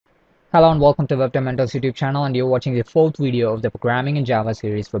Hello and welcome to WebDevMentors YouTube channel, and you're watching the fourth video of the Programming in Java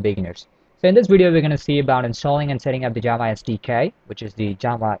series for beginners. So in this video we're going to see about installing and setting up the Java SDK, which is the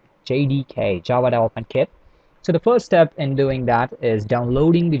Java JDK, Java Development Kit. So the first step in doing that is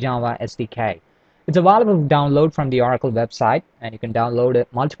downloading the Java SDK. It's available to download from the Oracle website, and you can download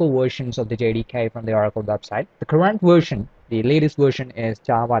multiple versions of the JDK from the Oracle website. The current version, the latest version, is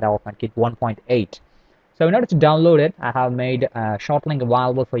Java Development Kit 1.8. So in order to download it, I have made a short link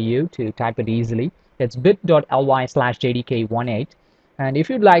available for you to type it easily. It's bit.ly/jdk18. And if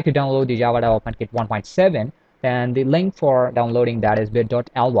you'd like to download the Java Development Kit 1.7, then the link for downloading that is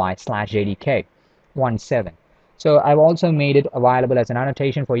bit.ly/jdk17. So I've also made it available as an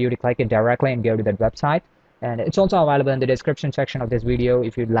annotation for you to click it directly and go to that website. And it's also available in the description section of this video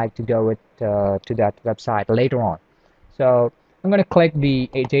if you'd like to go to that website later on. So I'm going to click the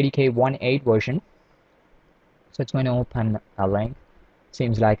JDK 1.8 version. So it's going to open a link.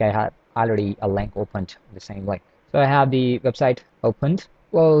 Seems like I have already a link opened, the same link. So I have the website opened.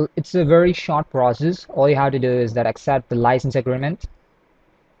 Well, it's a very short process. All you have to do is that accept the license agreement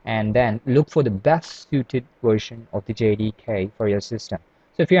and then look for the best suited version of the JDK for your system.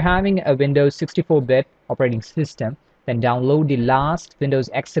 So if you're having a Windows 64-bit operating system, then download the last Windows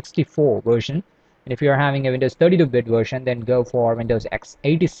x64 version. And if you're having a Windows 32-bit version, then go for Windows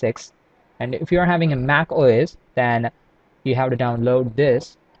x86. And if you're having a Mac OS, then you have to download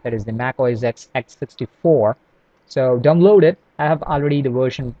this, that is the Mac OS x64. So download it. I have already the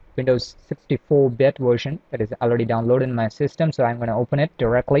version Windows 64-bit version that is already downloaded in my system, so I'm going to open it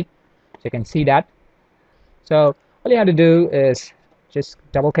directly so you can see that. So all you have to do is just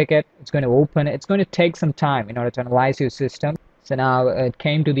double click it. It's going to open. It's going to take some time in order to analyze your system. So now it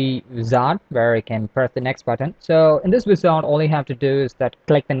came to the wizard where you can press the next button. So in this wizard, all you have to do is that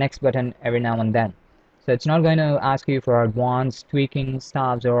click the next button every now and then. So it's not going to ask you for advanced tweaking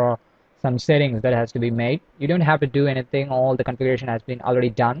stuffs or some settings that has to be made. You don't have to do anything. All the configuration has been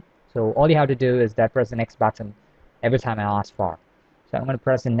already done. So all you have to do is that press the next button every time I ask for. So I'm going to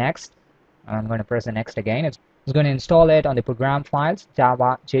press the next. I'm going to press the next again. It's going to install it on the program files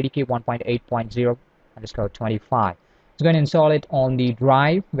Java JDK 1.8.0_25. It's going to install it on the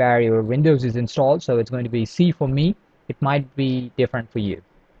drive where your Windows is installed. So it's going to be C for me. It might be different for you.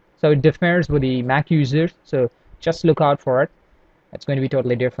 So it differs with the Mac users. So just look out for it. It's going to be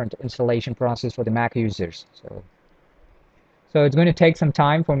totally different installation process for the Mac users. So it's going to take some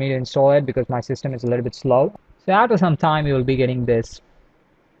time for me to install it because my system is a little bit slow. So after some time, you will be getting this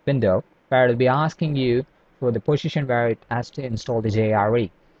window where it will be asking you for the position where it has to install the JRE.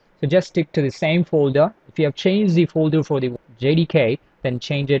 So just stick to the same folder. If you have changed the folder for the JDK, then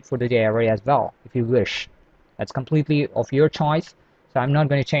change it for the JRE as well if you wish. That's completely of your choice. So I'm not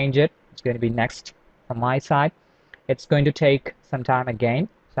going to change it. It's going to be next from my side. It's going to take some time again.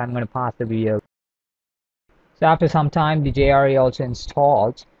 So I'm going to pause the video. So after some time, the JRE also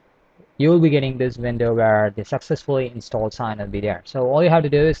installed. You will be getting this window where the successfully installed sign will be there. So all you have to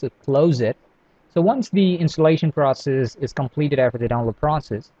do is to close it. So once the installation process is completed after the download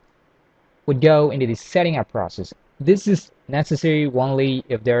process, would go into the setting up process. This is necessary only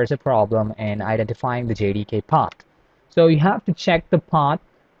if there is a problem in identifying the JDK path. So you have to check the path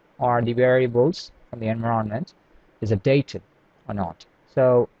or the variables from the environment is updated or not.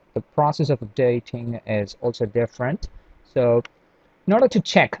 So the process of updating is also different. So in order to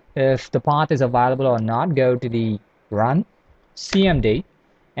check if the path is available or not, go to the run cmd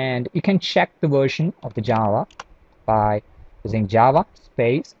and you can check the version of the Java by using Java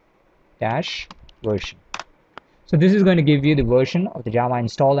space dash version. So this is going to give you the version of the Java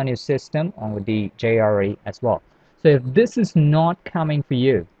installed on your system on with the JRE as well. So if this is not coming for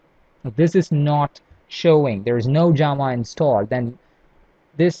you, if this is not showing, there is no Java installed, then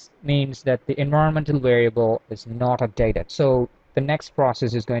this means that the environmental variable is not updated. So the next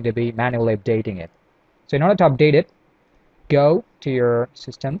process is going to be manually updating it. So in order to update it, go to your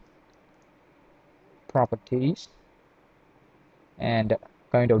system properties and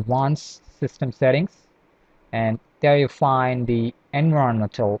going to advanced system settings, and there you find the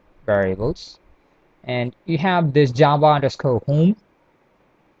environmental variables, and you have this Java_home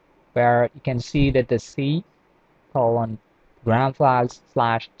where you can see that the C colon program files /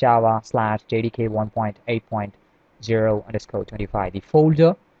 Java / JDK 1.8.0_25, the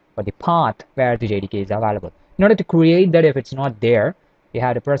folder or the path where the JDK is available. In order to create that, if it's not there, you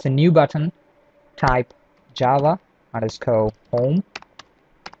have to press a new button, type Java_home,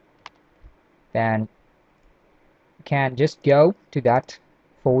 then you can just go to that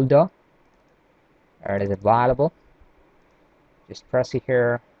folder where it is available. Just press it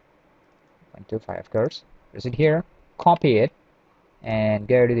here, 125 of course, press it here, copy it, and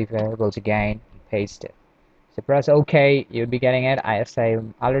go to the variables again and paste it. So press OK, you'll be getting it. I say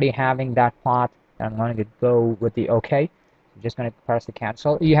I'm already having that path, and I'm going to go with the OK. I'm just going to press the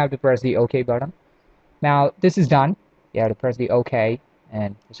cancel. You have to press the OK button. Now this is done. You have to press the OK,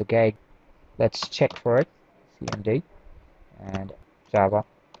 and it's okay. Let's check for it. CMD and Java.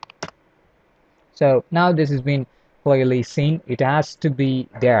 So now this has been clearly seen. It has to be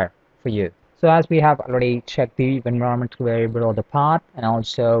there for you. So as we have already checked the environmental variable of the path and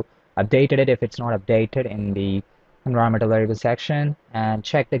also updated it if it's not updated in the environmental variable section, and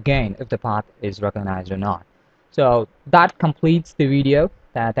checked again if the path is recognized or not. So that completes the video.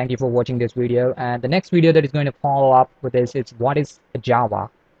 Thank you for watching this video, and the next video that is going to follow up with this is what is a Java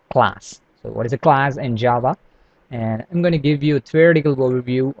class. So what is a class in Java? And I'm going to give you a theoretical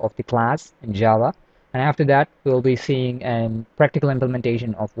overview of the class in Java, and after that we'll be seeing a practical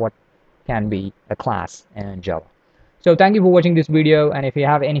implementation of what can be a class in Java. So thank you for watching this video, and if you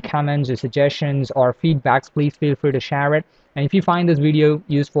have any comments or suggestions or feedbacks, please feel free to share it. And if you find this video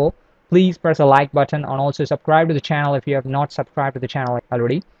useful, please press a like button and also subscribe to the channel if you have not subscribed to the channel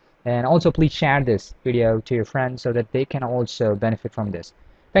already. And also please share this video to your friends so that they can also benefit from this.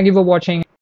 Thank you for watching.